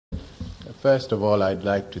First of all, I'd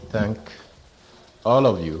like to thank all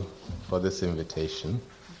of you for this invitation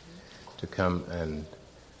to come and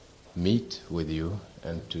meet with you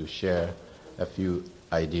and to share a few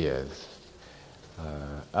ideas.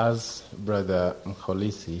 As Brother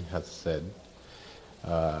Mkholisi has said,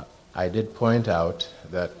 I did point out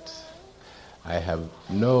that I have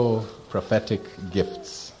no prophetic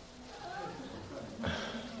gifts.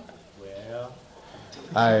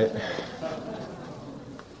 I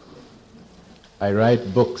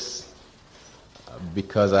write books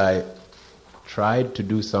because I tried to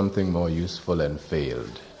do something more useful and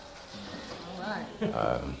failed.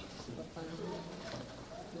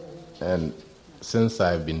 And since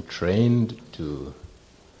I've been trained to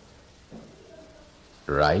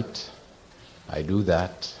write, I do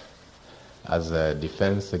that as a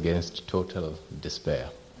defense against total despair.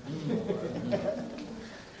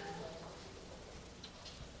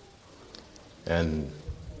 And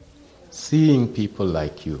seeing people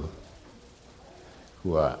like you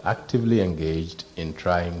who are actively engaged in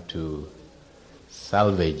trying to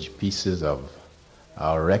salvage pieces of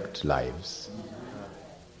our wrecked lives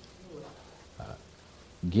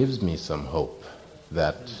gives me some hope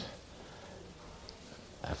that,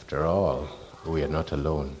 after all, we are not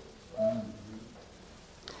alone.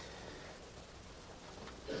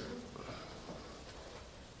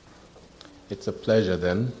 It's a pleasure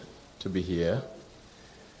then to be here,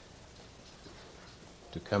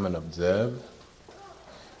 to come and observe,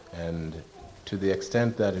 and to the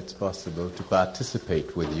extent that it's possible, to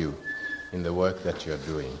participate with you in the work that you're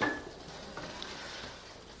doing.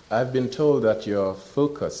 I've been told that your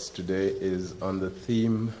focus today is on the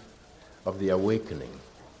theme of the awakening.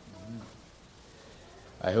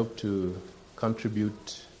 I hope to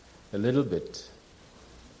contribute a little bit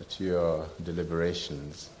to your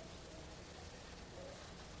deliberations,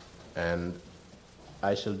 and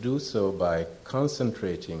I shall do so by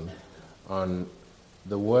concentrating on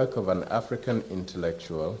the work of an African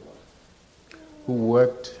intellectual who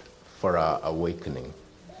worked for our awakening.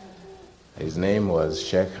 His name was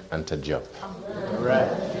Sheikh Anta Diop. Right.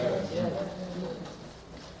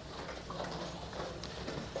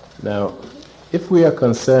 Now, if we are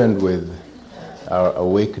concerned with our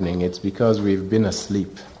awakening, it's because we've been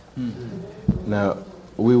asleep. Now,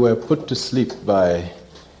 we were put to sleep by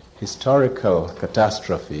historical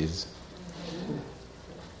catastrophes.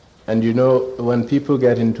 And you know, when people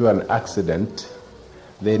get into an accident,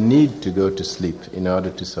 they need to go to sleep in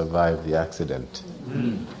order to survive the accident.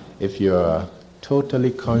 If you're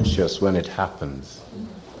totally conscious when it happens,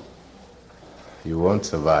 you won't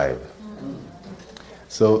survive.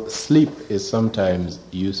 So sleep is sometimes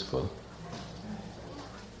useful.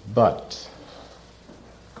 But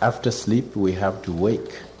after sleep, we have to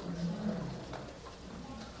wake.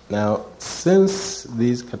 Now, since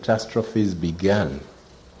these catastrophes began,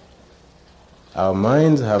 our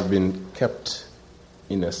minds have been kept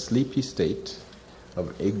in a sleepy state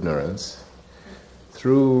of ignorance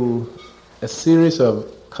through a series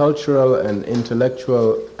of cultural and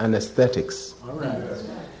intellectual anesthetics. All right.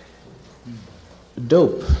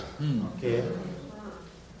 Dope. Okay.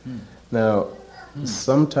 Now,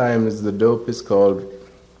 sometimes the dope is called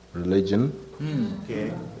religion,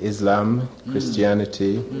 Okay. Islam,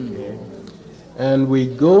 Christianity, Okay. and we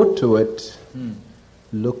go to it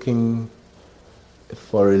looking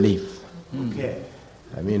for relief. Okay.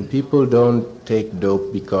 I mean, people don't take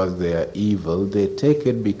dope because they are evil. They take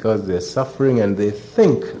it because they're suffering and they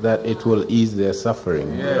think that it will ease their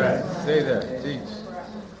suffering. Yes, say that, teach.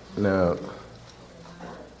 Now,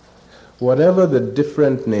 whatever the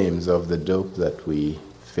different names of the dope that we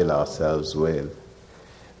fill ourselves with,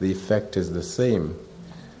 the effect is the same,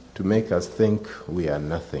 to make us think we are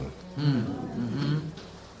nothing.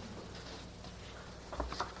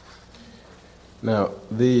 Now,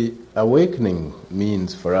 the awakening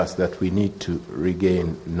means for us that we need to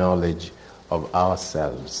regain knowledge of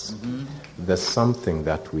ourselves, the something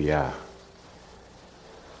that we are.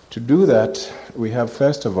 To do that, we have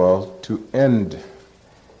first of all to end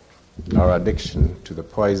our addiction to the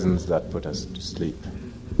poisons that put us to sleep.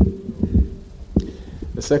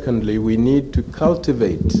 Secondly, we need to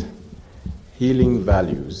cultivate healing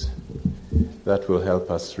values that will help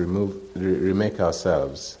us remake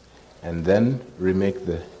ourselves and then remake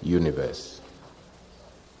the universe.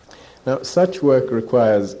 Now, such work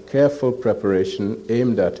requires careful preparation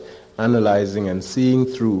aimed at analyzing and seeing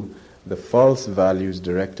through the false values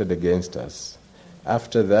directed against us.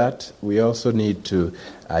 After that, we also need to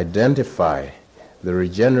identify the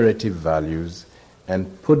regenerative values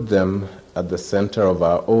and put them at the center of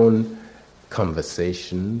our own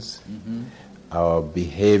conversations, our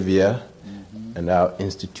behavior, and our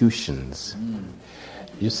institutions.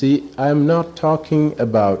 You see, I'm not talking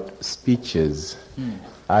about speeches.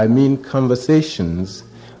 I mean conversations,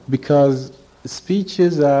 because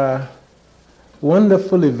speeches are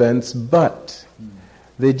wonderful events, but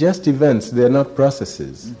they're just events, they're not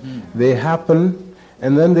processes. They happen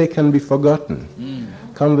and then they can be forgotten.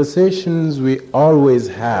 Conversations we always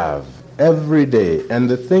have, every day, and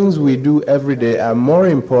the things we do every day are more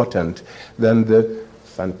important than the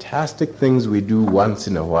fantastic things we do once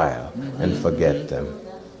in a while and forget them.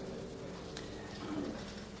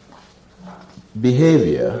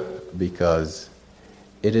 Behavior, because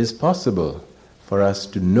it is possible for us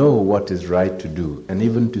to know what is right to do and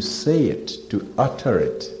even to say it, to utter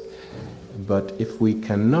it. But if we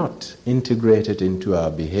cannot integrate it into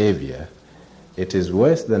our behavior, it is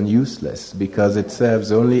worse than useless, because it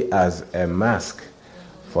serves only as a mask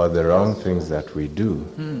for the wrong things that we do.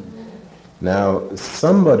 Now,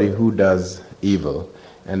 somebody who does evil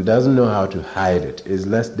and doesn't know how to hide it is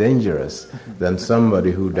less dangerous than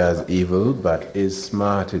somebody who does evil but is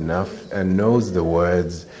smart enough and knows the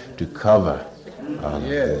words to cover all of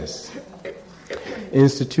this.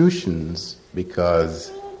 Institutions,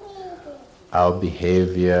 because our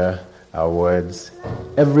behavior, our words,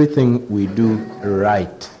 everything we do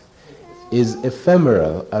right is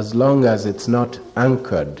ephemeral as long as it's not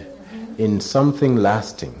anchored in something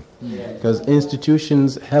lasting. Because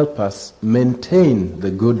institutions help us maintain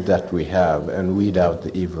the good that we have and weed out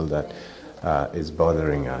the evil that is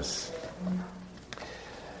bothering us.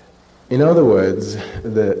 In other words,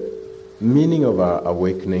 the meaning of our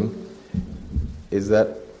awakening is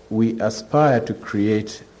that we aspire to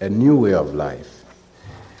create a new way of life.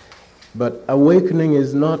 But awakening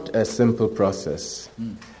is not a simple process.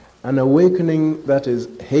 An awakening that is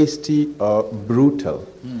hasty or brutal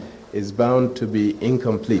is bound to be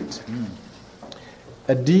incomplete.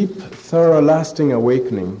 A deep, thorough, lasting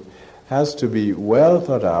awakening has to be well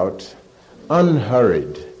thought out,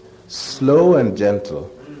 unhurried, slow and gentle,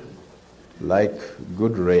 like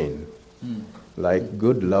good rain, like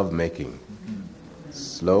good love-making.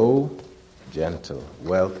 Slow, gentle,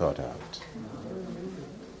 well thought out.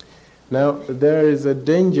 Now, there is a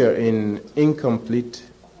danger in incomplete,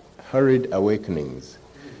 hurried awakenings,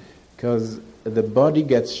 because the body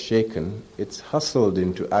gets shaken, it's hustled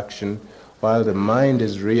into action while the mind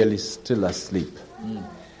is really still asleep.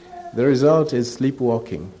 The result is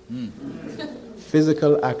sleepwalking.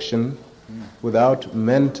 Physical action without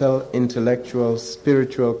mental, intellectual,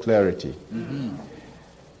 spiritual clarity.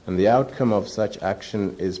 And the outcome of such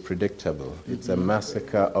action is predictable. It's a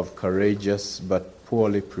massacre of courageous but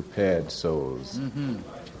poorly prepared souls.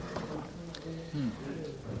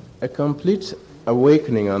 A complete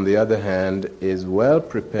awakening, on the other hand, is well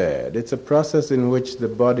prepared. It's a process in which the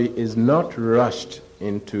body is not rushed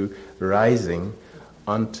into rising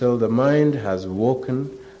until the mind has woken,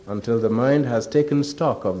 until the mind has taken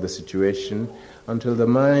stock of the situation, until the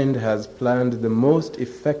mind has planned the most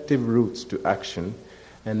effective routes to action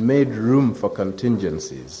and made room for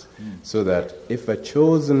contingencies, so that if a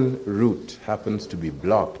chosen route happens to be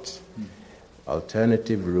blocked,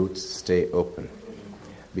 alternative routes stay open.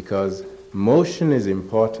 Because motion is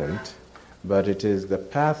important, but it is the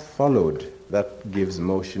path followed that gives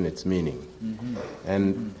motion its meaning.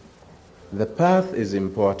 And the path is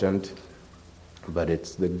important, but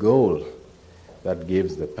it's the goal that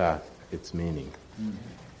gives the path its meaning.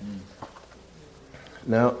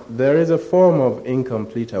 Now, there is a form of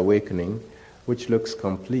incomplete awakening which looks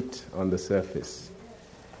complete on the surface.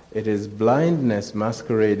 It is blindness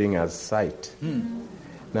masquerading as sight.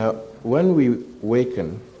 Now, when we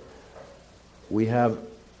waken, we have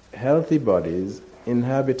healthy bodies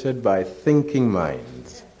inhabited by thinking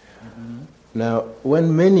minds. Now,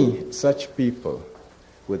 when many such people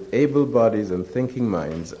with able bodies and thinking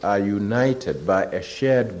minds are united by a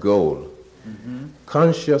shared goal,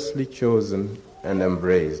 consciously chosen and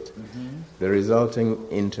embraced, the resulting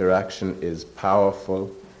interaction is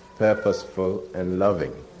powerful, purposeful, and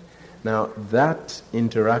loving. Now, that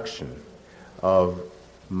interaction of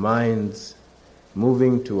minds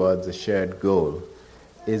moving towards a shared goal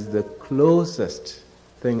is the closest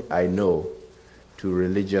thing I know to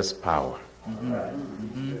religious power.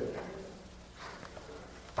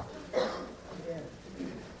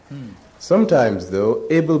 Sometimes, though,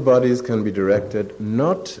 able bodies can be directed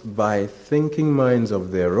not by thinking minds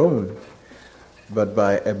of their own, but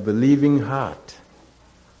by a believing heart,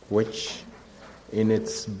 which, in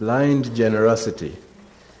its blind generosity,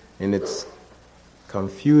 in its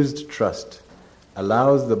confused trust,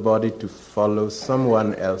 allows the body to follow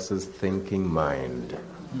someone else's thinking mind.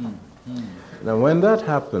 Now, when that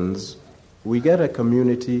happens, we get a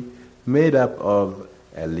community made up of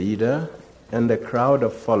a leader and a crowd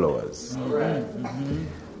of followers.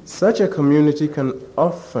 Such a community can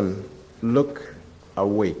often look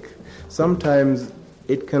awake. Sometimes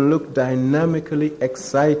it can look dynamically,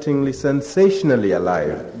 excitingly, sensationally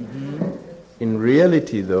alive. In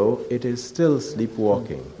reality, though, it is still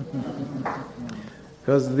sleepwalking.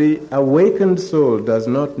 Because the awakened soul does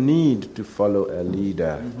not need to follow a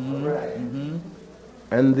leader.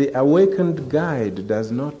 And the awakened guide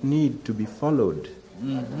does not need to be followed.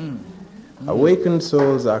 Awakened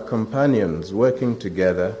souls are companions working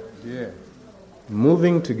together,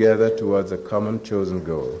 moving together towards a common chosen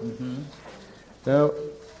goal. Now,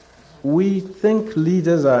 we think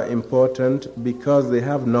leaders are important because they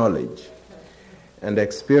have knowledge and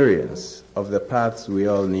experience of the paths we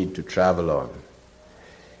all need to travel on.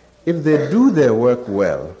 If they do their work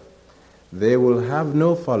well, they will have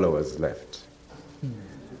no followers left.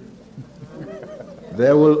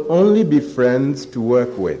 There will only be friends to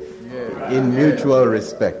work with in mutual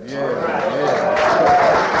respect.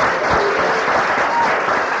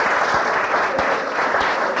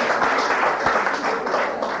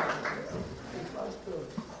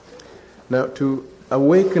 Now, to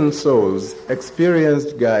awaken souls,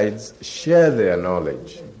 experienced guides share their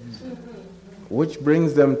knowledge, which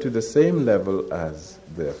brings them to the same level as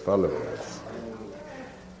their followers.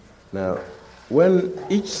 Now, when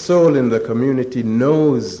each soul in the community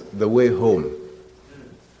knows the way home,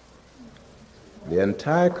 the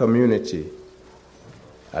entire community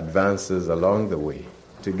advances along the way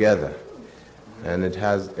together, and it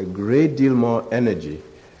has a great deal more energy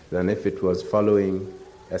than if it was following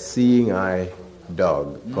a seeing eye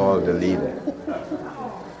dog called a leader.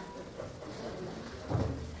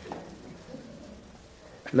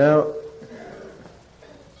 Now,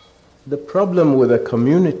 the problem with a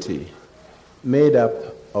community made up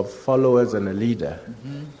of followers and a leader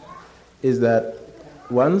is that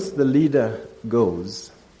once the leader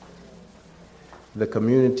goes, the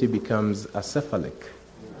community becomes acephalic.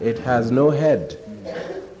 It has no head.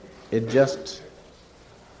 It just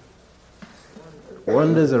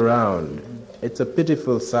wanders around. It's a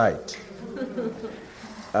pitiful sight.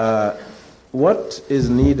 What is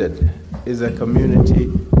needed is a community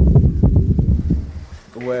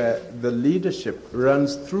where the leadership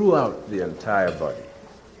runs throughout the entire body.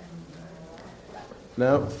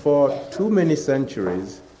 Now, for too many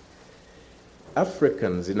centuries,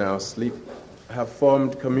 Africans in our sleep have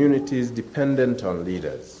formed communities dependent on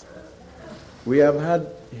leaders. We have had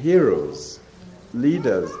heroes,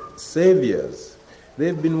 leaders, saviors.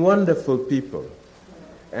 They've been wonderful people,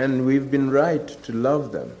 and we've been right to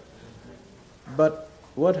love them. But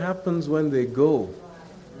what happens when they go?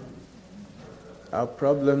 Our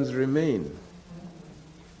problems remain.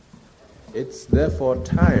 It's therefore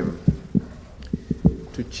time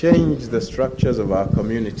to change the structures of our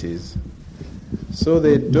communities so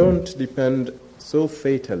they don't depend so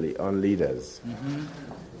fatally on leaders,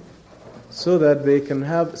 so that they can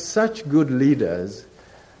have such good leaders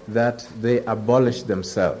that they abolish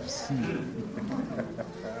themselves.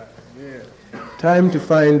 Time to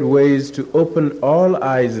find ways to open all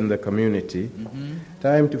eyes in the community.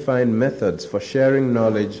 Time to find methods for sharing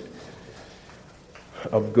knowledge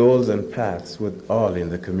of goals and paths with all in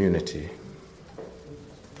the community.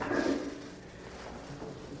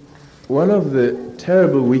 One of the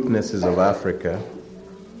terrible weaknesses of Africa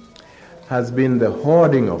has been the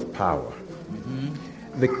hoarding of power,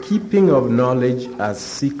 the keeping of knowledge as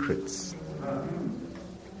secrets.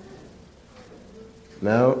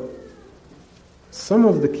 Now, some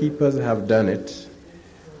of the keepers have done it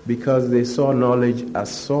because they saw knowledge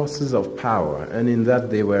as sources of power, and in that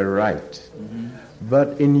they were right.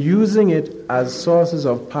 But in using it as sources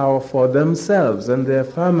of power for themselves and their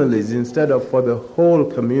families instead of for the whole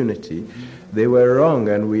community, they were wrong,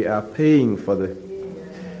 and we are paying for the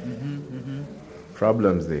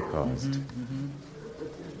problems they caused.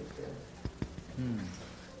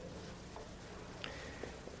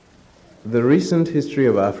 The recent history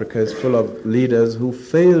of Africa is full of leaders who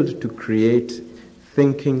failed to create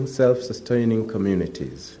thinking, self-sustaining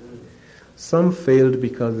communities. Some failed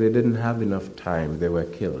because they didn't have enough time. They were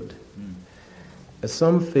killed.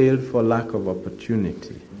 Some failed for lack of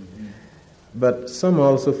opportunity. But some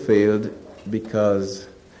also failed because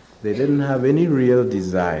they didn't have any real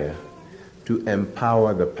desire to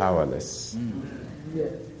empower the powerless.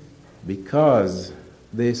 Because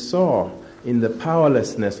they saw in the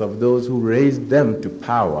powerlessness of those who raised them to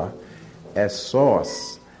power a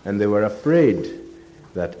source, and they were afraid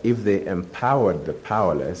that if they empowered the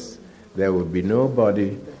powerless, there would be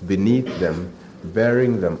nobody beneath them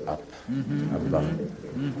bearing them up above.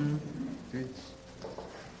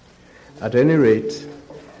 At any rate,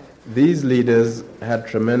 these leaders had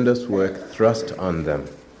tremendous work thrust on them.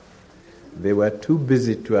 They were too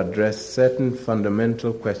busy to address certain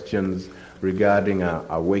fundamental questions regarding our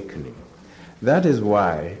awakening. That is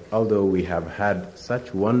why, although we have had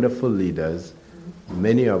such wonderful leaders,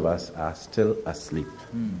 many of us are still asleep.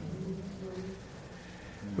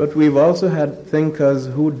 But we've also had thinkers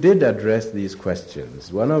who did address these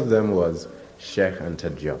questions. One of them was Sheikh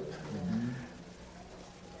Anta Diop.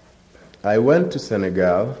 I went to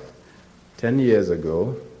Senegal 10 years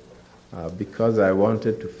ago because I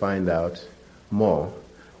wanted to find out more,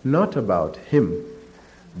 not about him,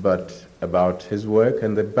 but about his work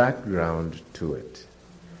and the background to it.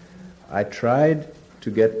 I tried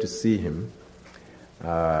to get to see him.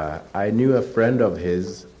 I knew a friend of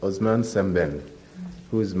his, Osman Semben,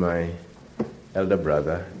 who is my elder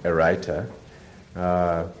brother, a writer.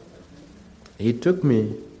 He took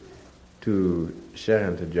me to Sheikh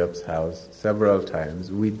Anta Diop's house several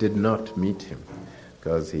times. We did not meet him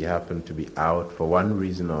because he happened to be out for one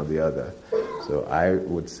reason or the other. So I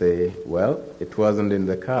would say, well, it wasn't in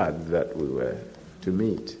the cards that we were to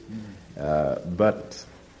meet. But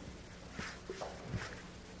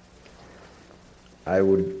I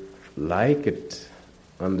would like it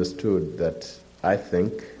understood that I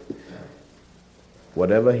think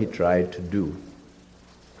whatever he tried to do,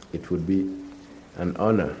 it would be an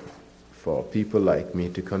honor for people like me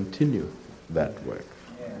to continue that work.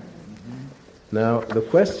 Now, the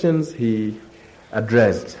questions he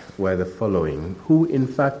addressed were the following. Who, in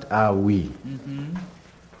fact, are we?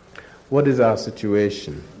 What is our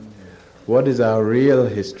situation? What is our real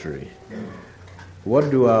history?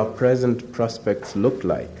 What do our present prospects look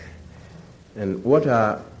like? And what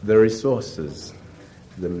are the resources,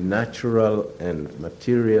 the natural and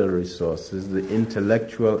material resources, the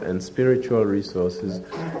intellectual and spiritual resources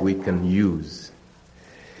we can use?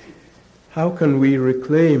 How can we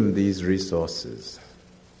reclaim these resources,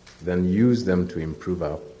 then use them to improve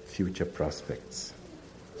our future prospects?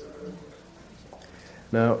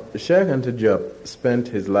 Now, Sheikh Anta Diop spent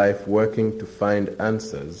his life working to find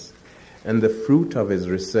answers, and the fruit of his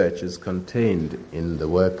research is contained in the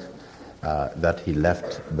work that he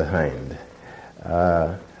left behind.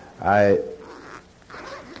 I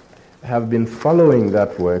have been following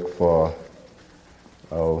that work for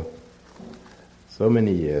so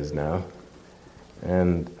many years now,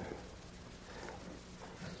 and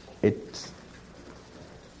it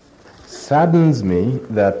saddens me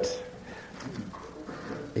that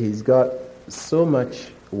he's got so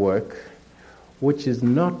much work which is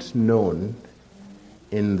not known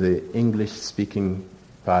in the English-speaking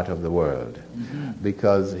part of the world,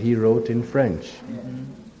 because he wrote in French.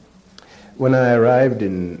 When I arrived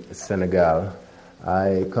in Senegal,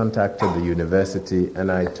 I contacted the university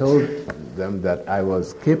and I told them that I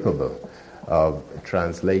was capable of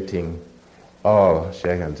translating all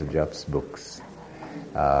Sheikh Anta Diop's books,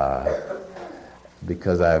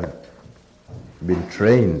 because I've been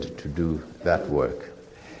trained to do that work.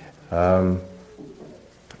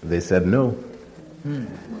 They said no.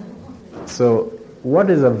 So what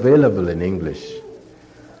is available in English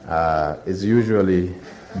is usually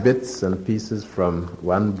bits and pieces from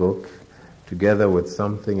one book together with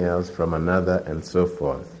something else from another and so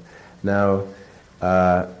forth. Now,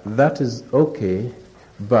 that is okay,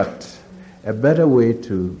 but a better way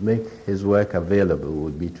to make his work available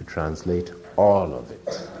would be to translate all of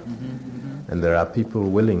it. And there are people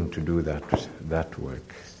willing to do that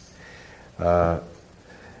work.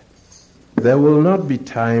 There will not be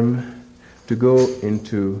time to go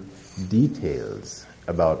into details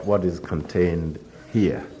about what is contained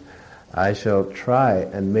here. I shall try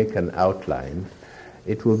and make an outline.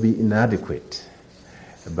 It will be inadequate,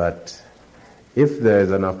 but if there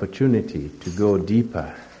is an opportunity to go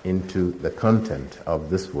deeper into the content of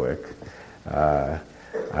this work,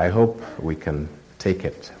 I hope we can take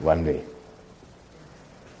it one day.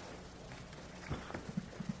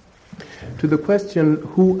 To the question,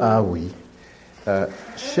 who are we?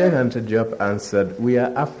 Sheikh Anta Diop answered, we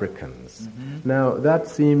are Africans. Now, that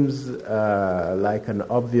seems like an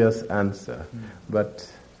obvious answer,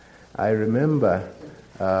 but I remember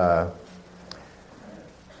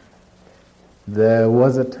there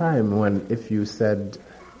was a time when if you said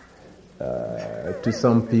to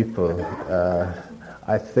some people,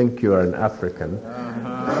 I think you're an African,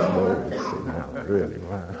 no, really,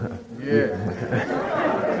 wow.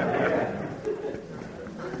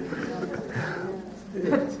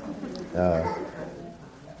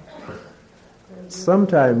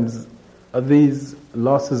 Sometimes these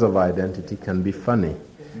losses of identity can be funny.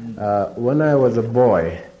 When I was a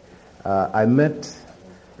boy, I met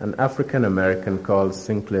an African American called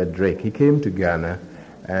Sinclair Drake. He came to Ghana,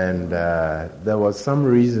 and there was some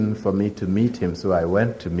reason for me to meet him, so I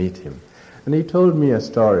went to meet him. And he told me a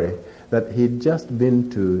story that he'd just been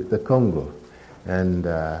to the Congo, and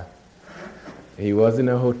he was in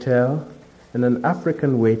a hotel, and an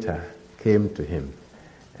African waiter came to him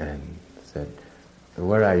and said,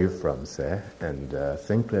 "Where are you from, sir?" And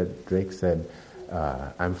Sinclair Drake said,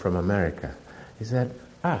 "I'm from America." He said,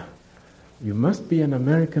 "Ah, you must be an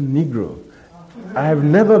American Negro. I've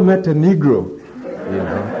never met a Negro." You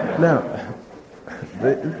know. Now,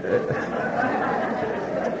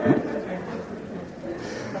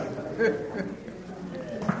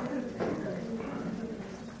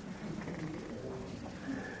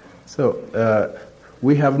 so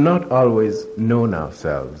we have not always known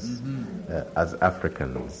ourselves as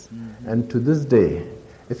Africans. And to this day,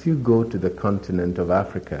 if you go to the continent of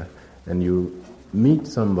Africa and you meet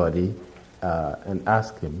somebody and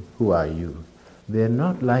ask him, "Who are you?" they're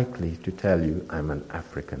not likely to tell you, "I'm an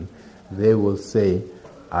African." They will say,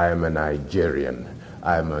 "I'm a Nigerian,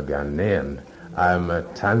 I'm a Ghanaian, I'm a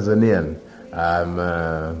Tanzanian, I'm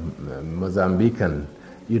a Mozambican,"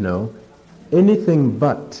 you know, anything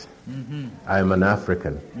but "I'm an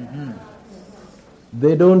African."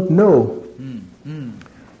 They don't know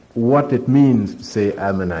what it means to say,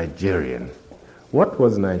 "I'm a Nigerian." What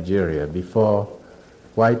was Nigeria before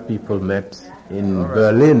white people met in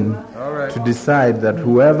Berlin to decide that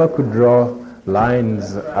whoever could draw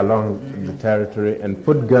lines along the territory and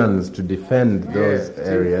put guns to defend those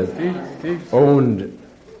areas owned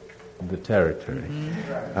the territory?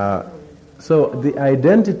 So the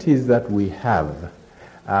identities that we have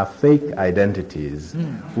are fake identities.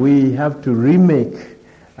 We have to remake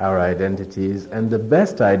our identities, and the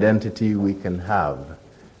best identity we can have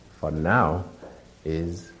for now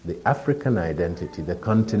is the African identity, the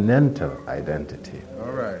continental identity.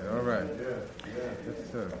 All right. Yes,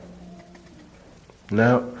 sir.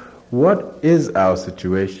 Now, what is our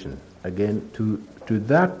situation? Again, to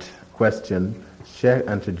that question, Sheikh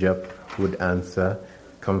Anta would answer: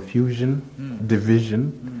 confusion,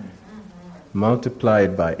 division,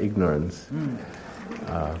 multiplied by ignorance.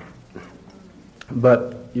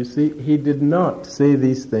 But you see, he did not say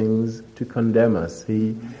these things to condemn us.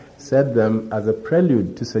 He said them as a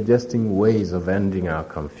prelude to suggesting ways of ending our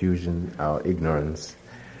confusion, our ignorance.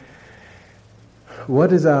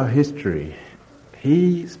 What is our history?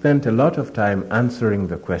 He spent a lot of time answering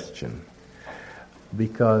the question,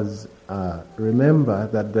 because remember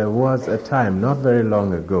that there was a time not very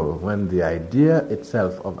long ago when the idea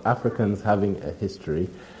itself of Africans having a history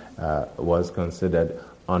was considered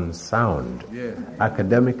unsound,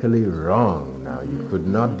 academically wrong. Now, you could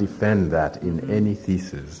not defend that in any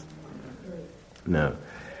thesis. Now,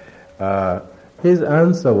 his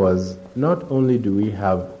answer was, not only do we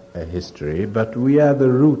have a history, but we are the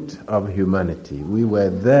root of humanity. We were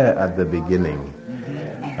there at the beginning.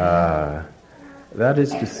 That is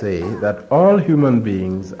to say that all human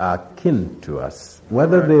beings are kin to us,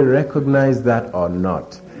 whether they recognize that or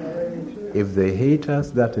not. If they hate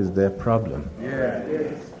us, that is their problem.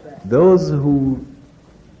 Those who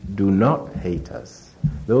do not hate us,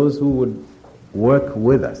 those who would work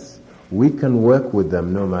with us, we can work with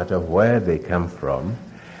them no matter where they come from,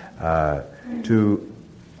 to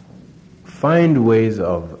find ways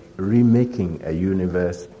of remaking a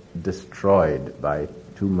universe destroyed by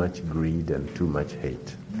too much greed and too much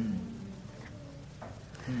hate.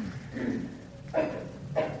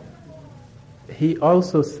 He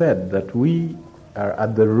also said that we are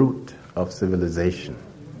at the root of civilization.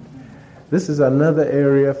 This is another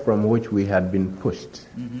area from which we had been pushed.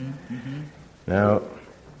 Now,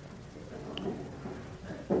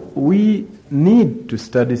 we need to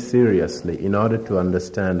study seriously in order to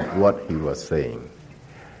understand what he was saying.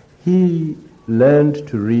 He learned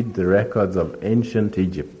to read the records of ancient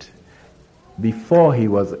Egypt before he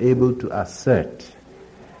was able to assert,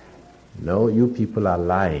 "No, you people are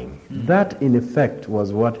lying." That, in effect,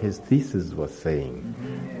 was what his thesis was saying.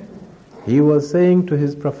 He was saying to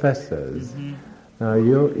his professors, "Now,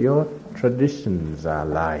 your traditions are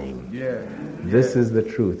lying. This is the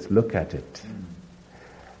truth. Look at it."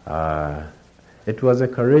 It was a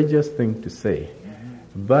courageous thing to say,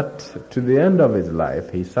 but to the end of his life,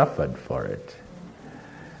 he suffered for it.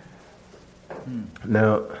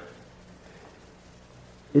 Now,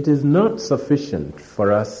 it is not sufficient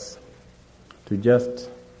for us to just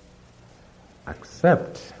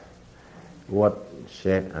accept what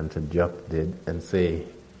Sheikh Anta Diop did and say,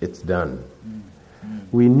 "It's done."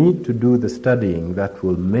 We need to do the studying that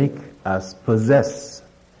will make us possess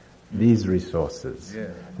these resources.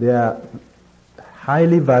 There are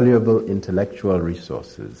highly valuable intellectual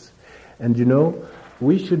resources. And you know,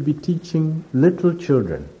 we should be teaching little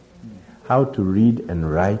children how to read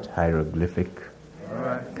and write hieroglyphic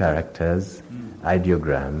characters,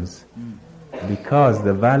 ideograms, because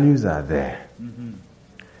the values are there.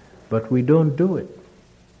 But we don't do it.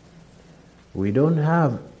 We don't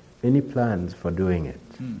have any plans for doing it.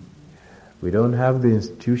 We don't have the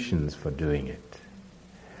institutions for doing it.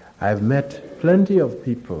 I've met plenty of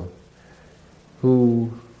people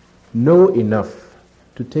who know enough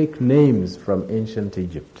to take names from ancient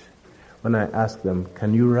Egypt. When I ask them,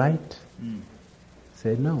 can you write?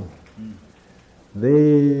 Say no.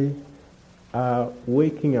 They are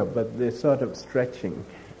waking up, but they're sort of stretching.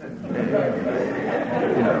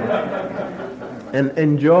 And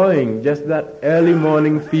enjoying just that early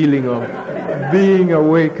morning feeling of being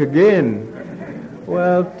awake again.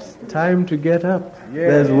 Well, it's time to get up.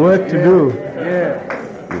 There's work to do.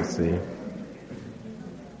 You see.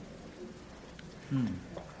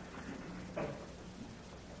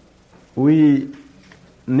 We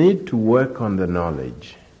need to work on the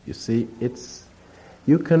knowledge. You see,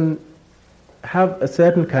 you can have a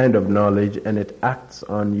certain kind of knowledge and it acts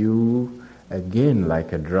on you again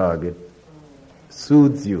like a drug. It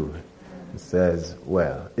soothes you. It says,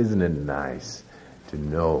 well, isn't it nice to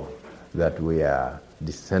know that we are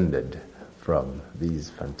descended from these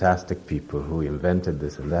fantastic people who invented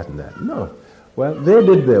this and that and that? No. Well, they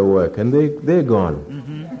did their work and they're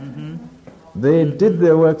gone. They did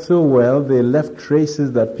their work so well, they left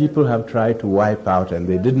traces that people have tried to wipe out and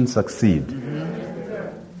they didn't succeed.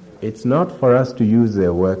 It's not for us to use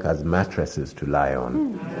their work as mattresses to lie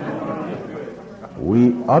on.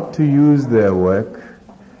 We ought to use their work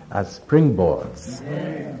as springboards.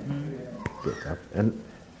 Get up and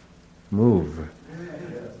move.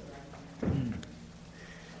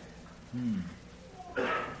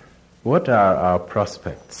 What are our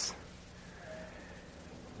prospects?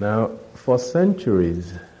 Now, for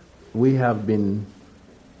centuries, we have been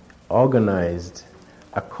organized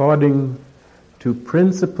according to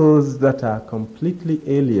principles that are completely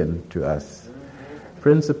alien to us.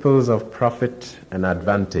 Principles of profit and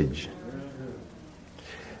advantage.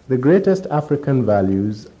 The greatest African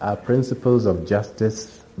values are principles of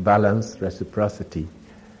justice, balance, reciprocity,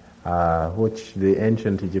 which the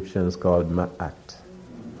ancient Egyptians called ma'at.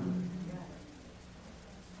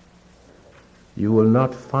 You will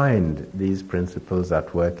not find these principles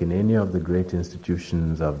at work in any of the great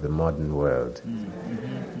institutions of the modern world.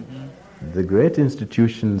 The great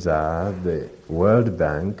institutions are the World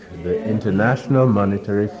Bank, the International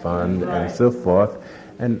Monetary Fund, and so forth,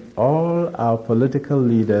 and all our political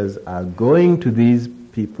leaders are going to these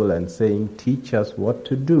people and saying, teach us what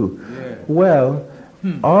to do. Well,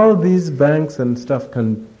 all these banks and stuff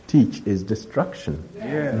can teach is destruction.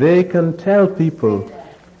 They can tell people,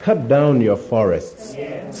 cut down your forests,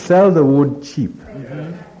 sell the wood cheap,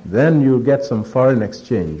 then you'll get some foreign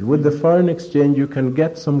exchange. With the foreign exchange, you can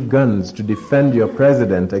get some guns to defend your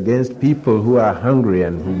president against people who are hungry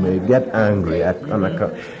and who may get angry.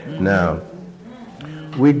 Now,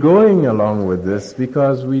 we're going along with this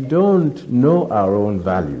because we don't know our own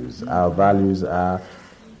values. Our values are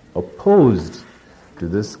opposed to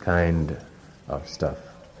this kind of stuff.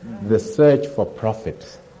 The search for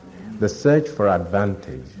profit, the search for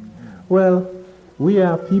advantage. Well, we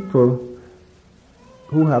are people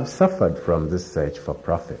who have suffered from this search for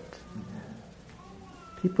profit.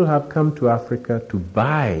 People have come to Africa to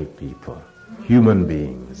buy people, human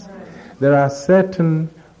beings. There are certain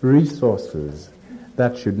resources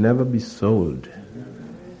that should never be sold.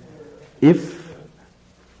 If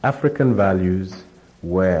African values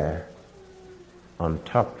were on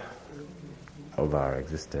top of our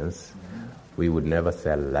existence, we would never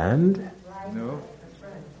sell land. No.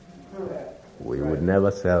 We would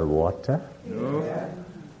never sell water. No.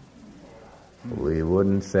 We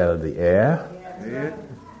wouldn't sell the air,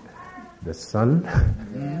 the sun,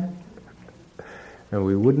 and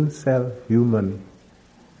we wouldn't sell human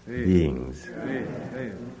beings.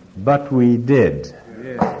 But we did.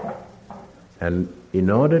 And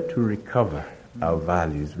in order to recover our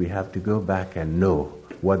values, we have to go back and know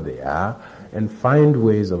what they are and find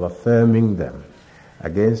ways of affirming them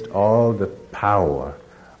against all the power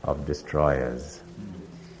of destroyers.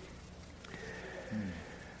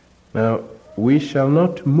 Now, we shall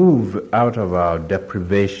not move out of our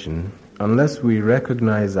deprivation unless we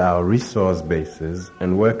recognize our resource bases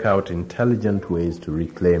and work out intelligent ways to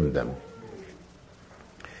reclaim them.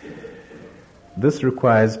 This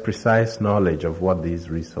requires precise knowledge of what these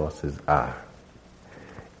resources are.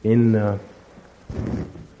 In a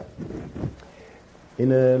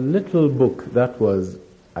little book that was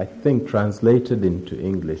I think, translated into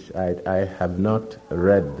English. I have not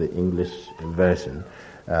read the English version,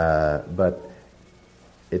 but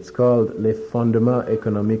it's called Les Fondements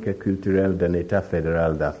économiques et culturels d'un État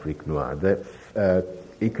fédéral d'Afrique noire. The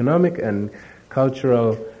economic and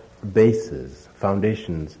cultural bases,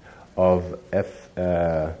 foundations of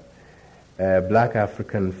a Black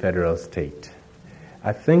African federal state.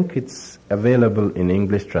 I think it's available in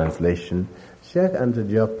English translation. Sheikh Anta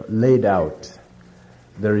Diop laid out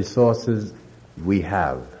the resources we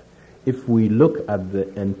have if we look at the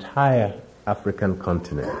entire African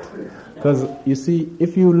continent. Because, you see,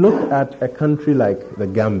 if you look at a country like the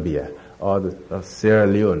Gambia or Sierra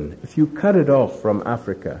Leone, if you cut it off from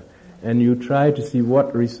Africa and you try to see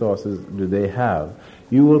what resources do they have,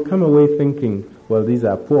 you will come away thinking, well, these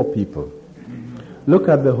are poor people. Look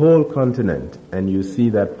at the whole continent and you see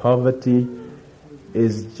that poverty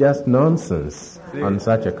is just nonsense on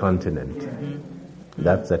such a continent.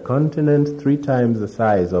 That's a continent 3 times the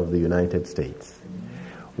size of the United States,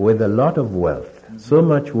 with a lot of wealth, so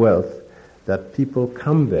much wealth that people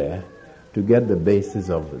come there to get the basis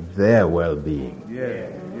of their well-being.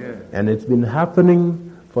 And it's been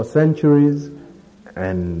happening for centuries,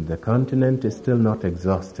 and the continent is still not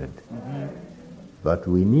exhausted. But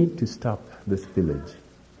we need to stop this pillage.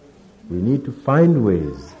 We need to find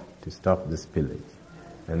ways to stop this pillage.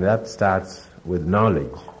 And that starts with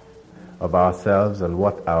knowledge of ourselves and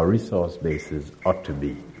what our resource bases ought to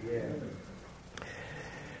be.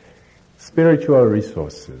 Spiritual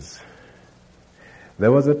resources.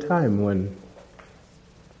 There was a time when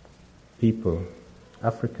people,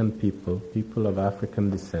 African people, people of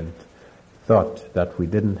African descent, thought that we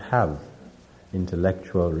didn't have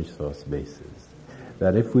intellectual resource bases.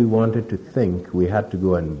 That if we wanted to think, we had to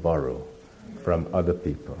go and borrow from other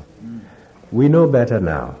people. We know better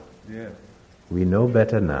now. We know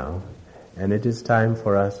better now, and it is time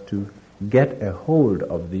for us to get a hold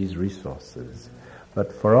of these resources.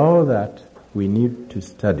 But for all that, we need to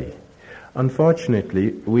study.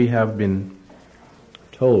 Unfortunately, we have been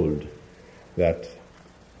told that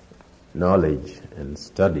knowledge and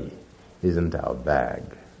study isn't our bag.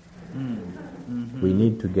 We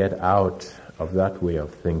need to get out of that way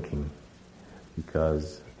of thinking,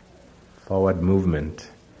 because forward movement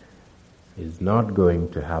is not going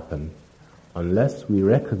to happen unless we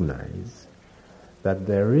recognize that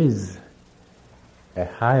there is a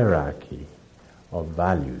hierarchy of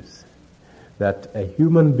values, that a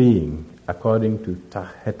human being, according to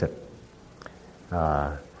Tahetep,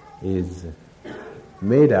 is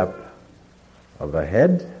made up of a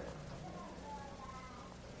head,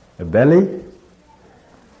 a belly,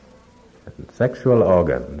 and sexual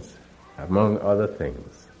organs, among other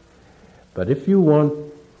things. But if you want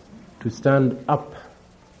to stand up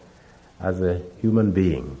as a human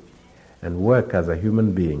being and work as a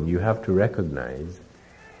human being, you have to recognize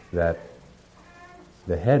that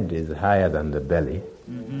the head is higher than the belly,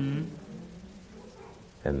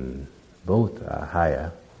 and both are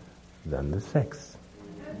higher than the sex.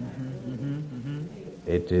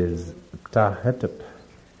 It is Tahetep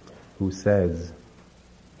who says,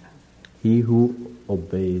 "He who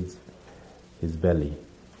obeys his belly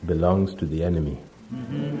belongs to the enemy."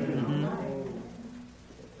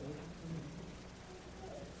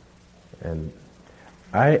 And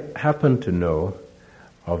I happen to know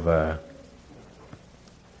of a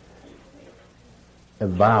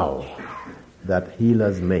vow that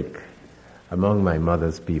healers make among my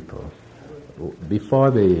mother's people.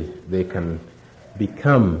 Before they can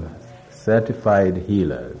become certified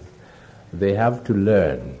healers, they have to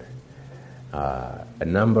learn a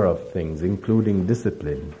number of things, including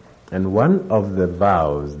discipline. And one of the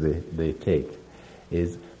vows they take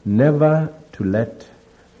is never to let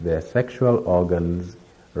their sexual organs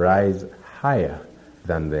rise higher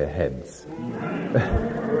than their heads.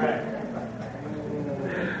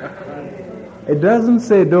 It doesn't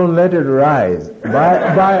say don't let it rise.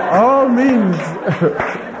 By all means.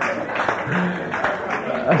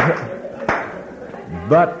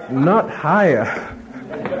 But not higher.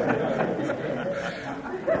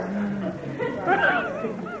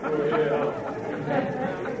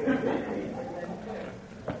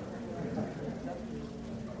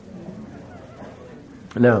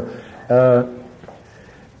 Now,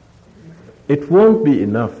 it won't be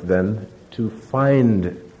enough then to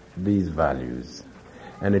find these values,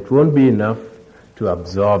 and it won't be enough to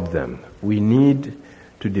absorb them. We need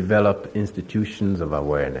to develop institutions of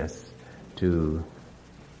awareness to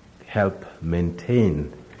help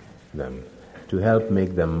maintain them, to help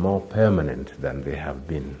make them more permanent than they have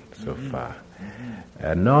been so far.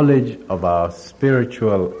 A knowledge of our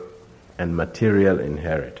spiritual and material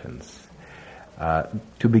inheritance.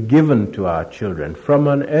 to be given to our children from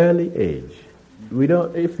an early age.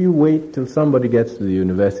 If you wait till somebody gets to the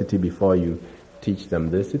university before you teach them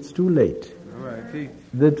this, it's too late. All right,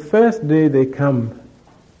 The first day they come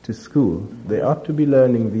to school, they ought to be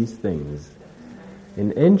learning these things.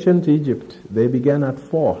 In ancient Egypt, they began at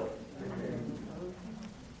 4.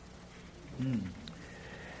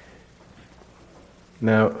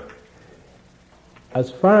 Now, as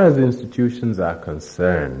far as institutions are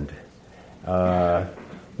concerned,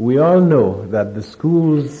 we all know that the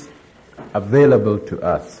schools available to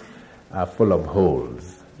us are full of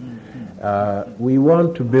holes. We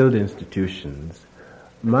want to build institutions.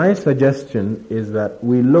 My suggestion is that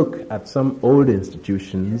we look at some old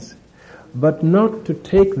institutions, but not to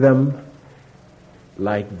take them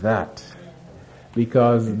like that,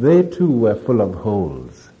 because they too were full of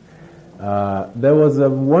holes. There was a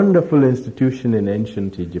wonderful institution in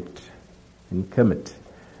ancient Egypt, in Kemet.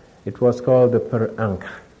 It was called the Per-Ankh.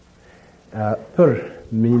 Per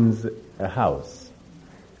means a house.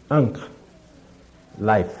 Ankh,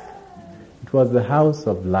 life. It was the house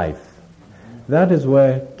of life. That is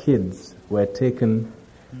where kids were taken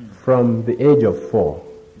from the age of 4.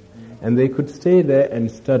 And they could stay there and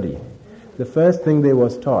study. The first thing they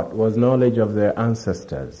was taught was knowledge of their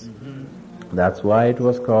ancestors. That's why it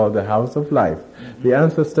was called the house of life. The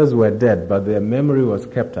ancestors were dead, but their memory was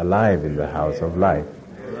kept alive in the house of life.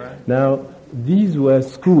 Now, these were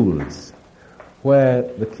schools where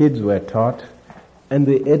the kids were taught, and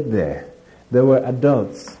they ate there. There were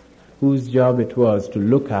adults whose job it was to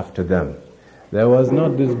look after them. There was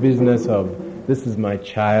not this business of, this is my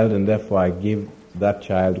child, and therefore I give that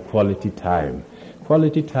child quality time.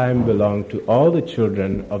 Quality time belonged to all the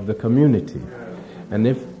children of the community. And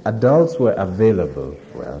if adults were available,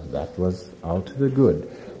 well, that was all to the good.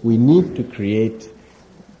 We need to create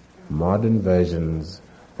modern versions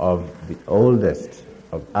of the oldest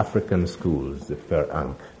of African schools, the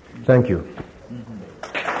Per-Ankh. Thank you. We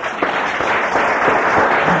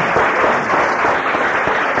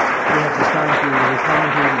have the time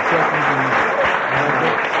to